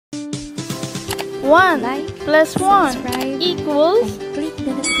1 Like, plus 1 subscribe, equals and click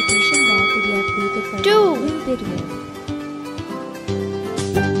the notification bell to be updated for 2. new videos.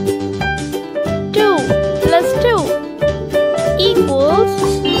 2 plus 2 equals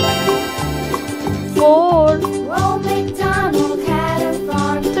 4.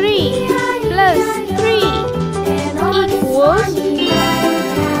 3 plus 3 equals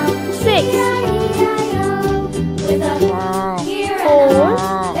 6. 4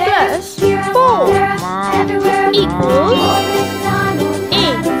 plus 4 equals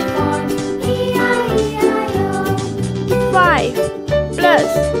 8. 5 plus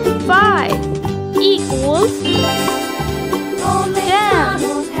 5 equals 10.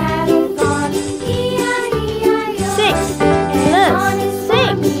 6 plus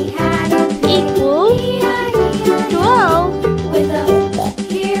 6 equals 12.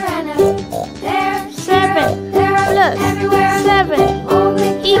 7 plus 7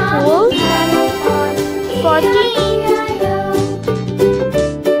 equals 14.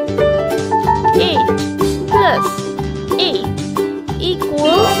 8 plus 8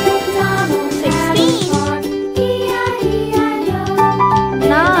 equals 16.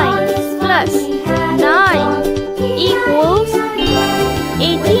 9 plus 9 equals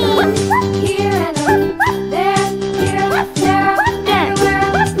 18. 10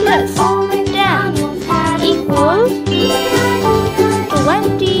 plus 10 equals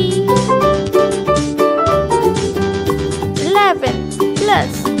 20. 11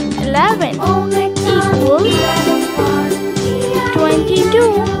 plus 11 equals 22.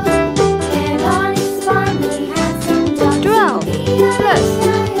 12 plus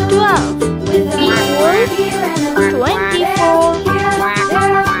 12 equals 24.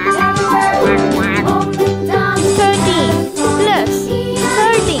 13 plus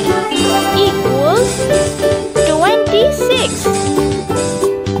 13 equals 26.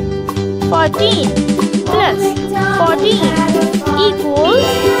 14 plus 14 equals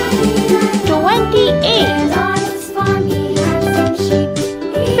 28.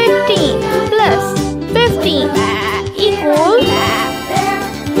 15 plus 15 equals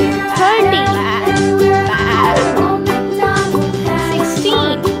 30.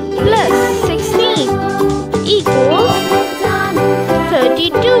 16 plus 16 equals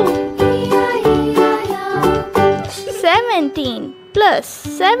 32. 17 plus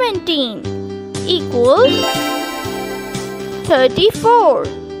 17 equals 34.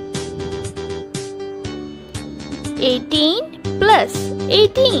 18 plus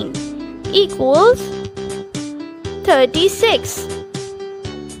 18 equals 36.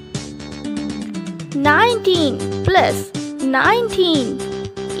 19 plus 19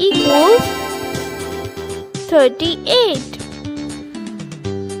 equals 38.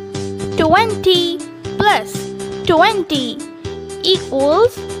 20 plus 20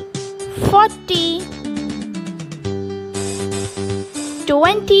 equals 40.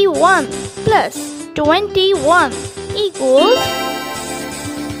 21 plus 21 equals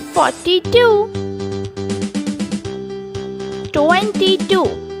 42. 22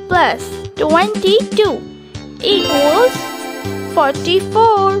 plus 22 equals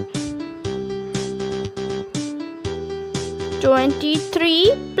 44.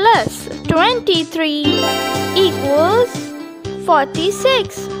 23 plus 23 equals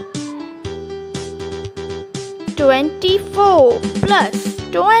 46. 24 plus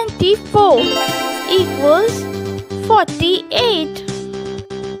 24 equals 48.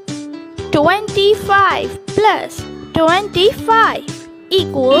 25 plus 25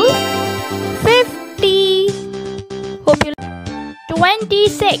 equals 50. Hope you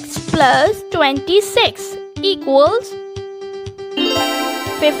 26 plus 26 equals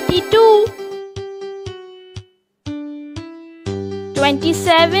 52.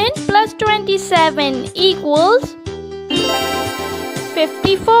 27 plus 27 equals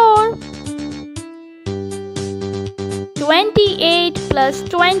 54. 28 plus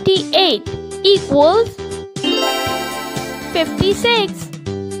 28 equals 56.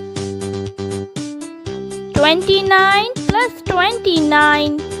 29 plus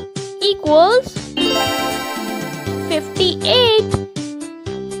 29 equals 58.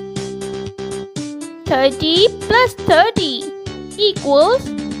 30 plus 30 equals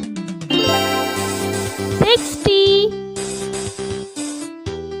 60.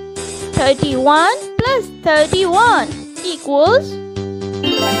 31 plus 31 equals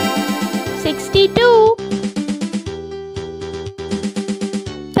 62.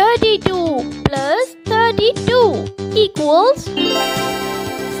 32 plus 32 equals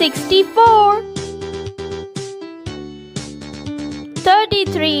 64.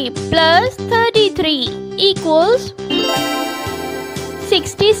 33 plus 33 equals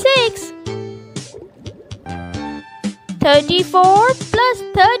 66. 34 plus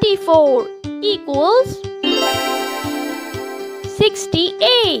 34 equals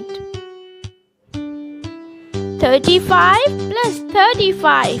 68. 35 plus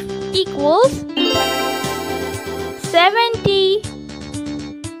 35 equals 70.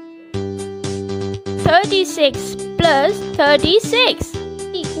 36 plus 36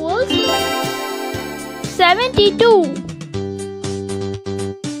 equals 72.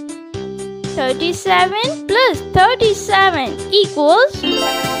 37 plus 37 equals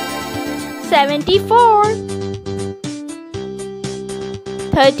 74.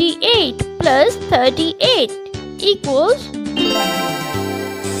 38 plus 38 equals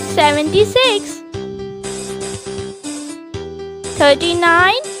 76.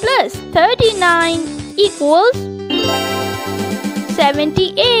 39 plus 39 equals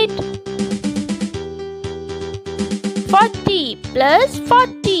 78. 40 plus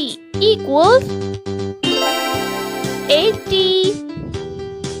 40 equals 80.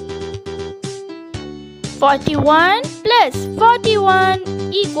 41 plus 41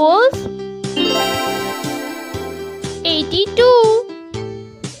 equals 82.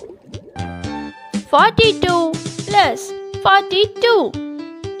 42 plus 42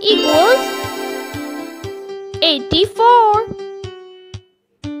 equals 84.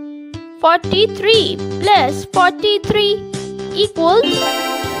 43 plus 43 equals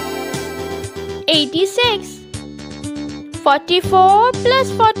 86. 44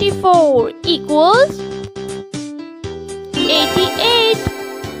 plus 44 equals 88.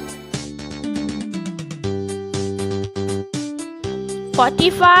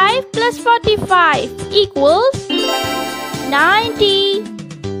 45 plus 45 equals 90.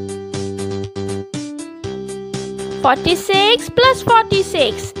 46 plus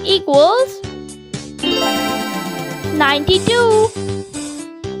 46 equals 92.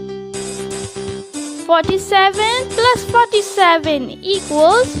 47 plus 47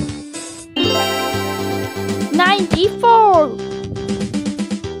 equals 94.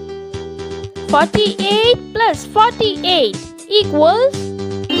 48 plus 48 equals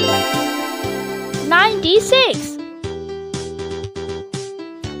 96.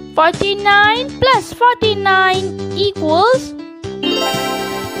 49 plus 49 equals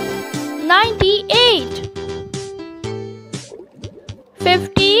 98.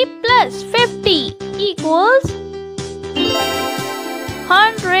 50 plus 50 equals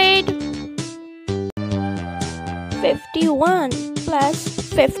 100. 51 plus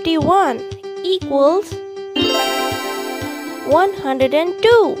 51 equals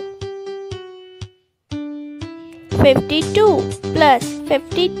 102. 52 plus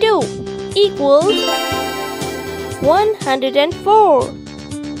 52 equals 104.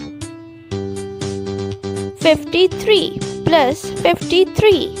 53 plus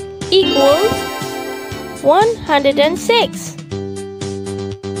 53 equals 106.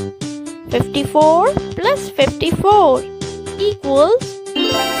 54 plus 54 equals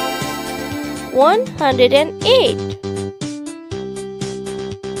 108.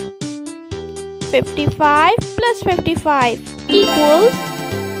 55 plus 55 equals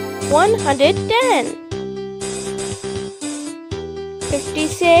 110.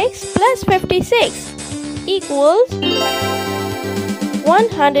 56 plus 56 equals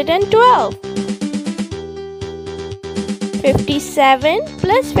 112. 57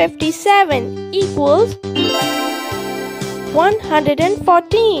 plus 57 equals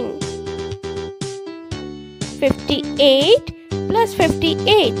 114. 58 plus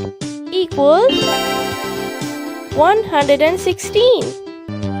 58 equals 116.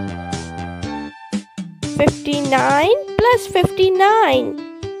 59 plus 59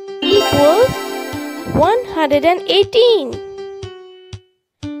 equals 118.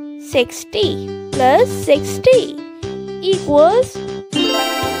 60 plus 60 equals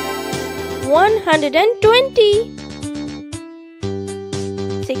 120.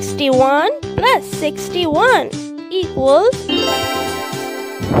 61 plus 61 equals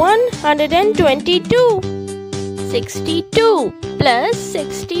 122. 62 plus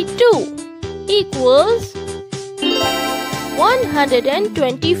 62 equals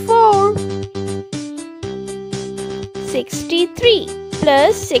 124. 63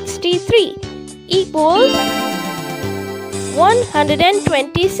 plus 63 equals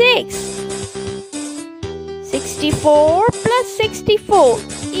 126. 64 plus 64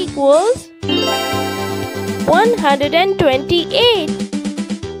 equals 128.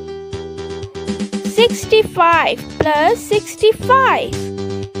 65 plus 65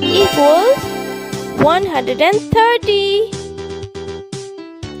 equals 130.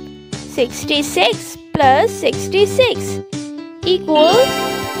 66 plus 66 equals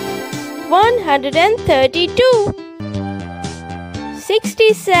 132.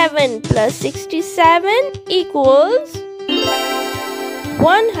 67 plus 67 equals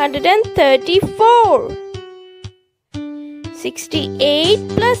 134. 68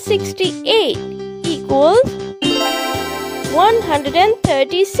 plus 68 equals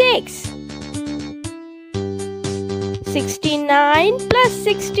 136. 69 plus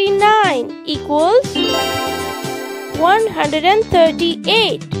 69 equals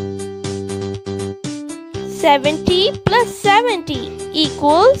 138. 70 plus 70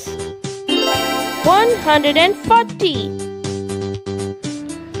 equals 140.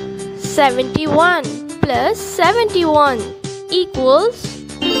 71 plus 71 equals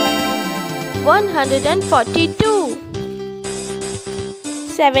 142.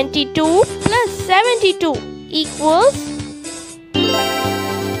 72 plus 72 equals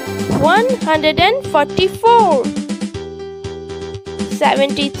 144.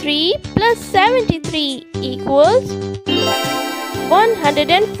 73 plus 73 equals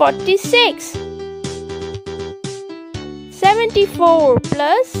 146. 74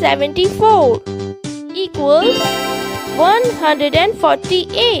 plus 74 equals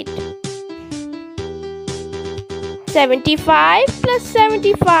 148. 75 plus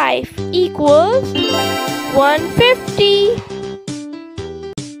 75 equals 150.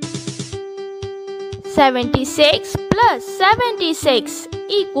 76 plus 76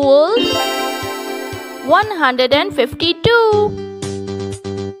 equals 152.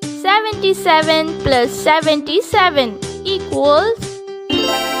 77 plus 77 equals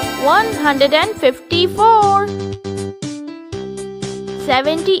 154.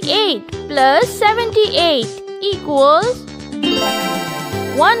 78 plus 78 equals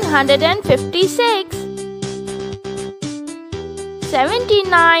 156.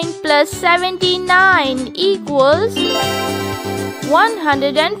 79 plus 79 equals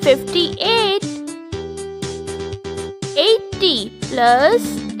 158. 80 plus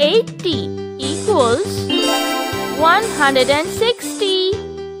 80 equals 160.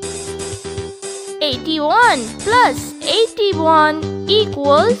 81 plus 81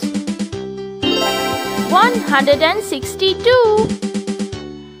 equals 162.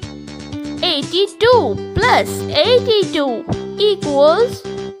 82 plus 82 equals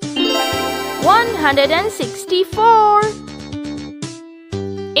 164.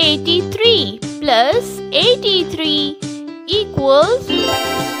 83 plus 83 equals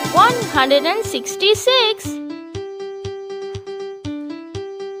 166.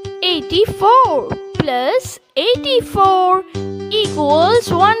 84 plus 84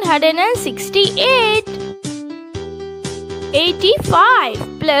 equals 168.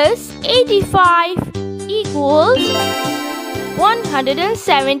 85 plus 85 equals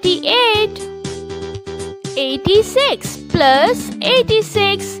 178. 86 plus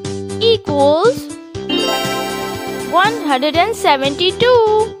 86 equals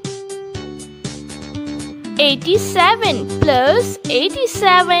 172. 87 plus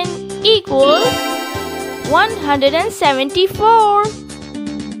 87 equals 174.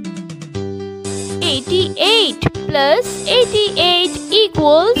 88 plus 88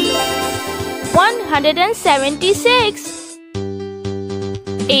 equals 176.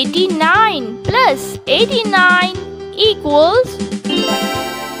 89 plus 89 equals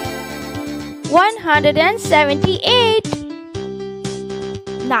 178.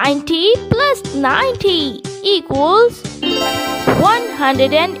 90 plus 90 equals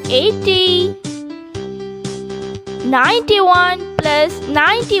 180. 91 plus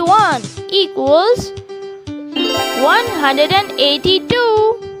 91 equals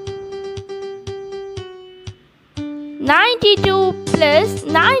 182. 92 plus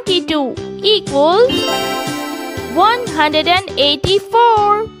 92 equals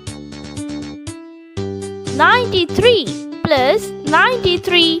 184. 93 plus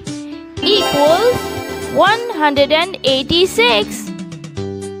 93 equals 186.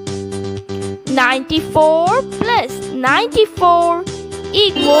 94 plus 94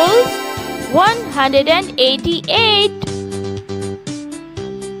 equals 188.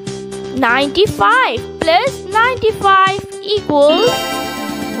 95 plus 95 equals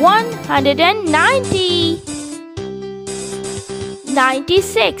 190.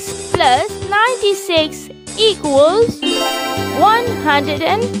 96 plus 96 equals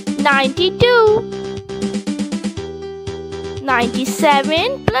 192.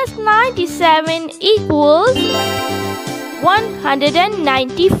 97 plus 97 equals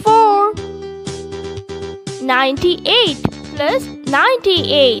 194. 98 plus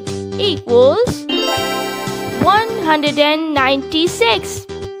 98 equals 196.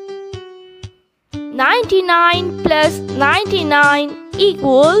 99 plus 99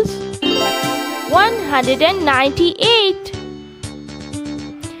 equals 198.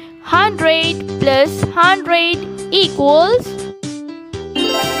 100 plus 100 equals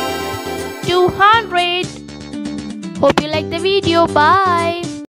 200. Hope you like the video. Bye.